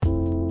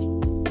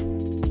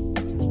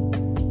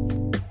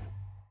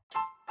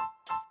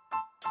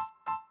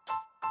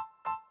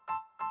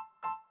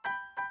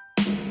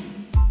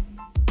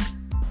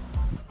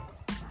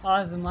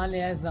आज़मा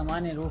लिया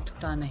ज़माने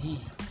रूठता नहीं,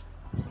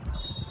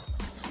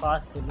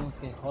 फासिलों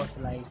से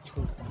हौसला ही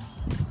छूटता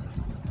नहीं।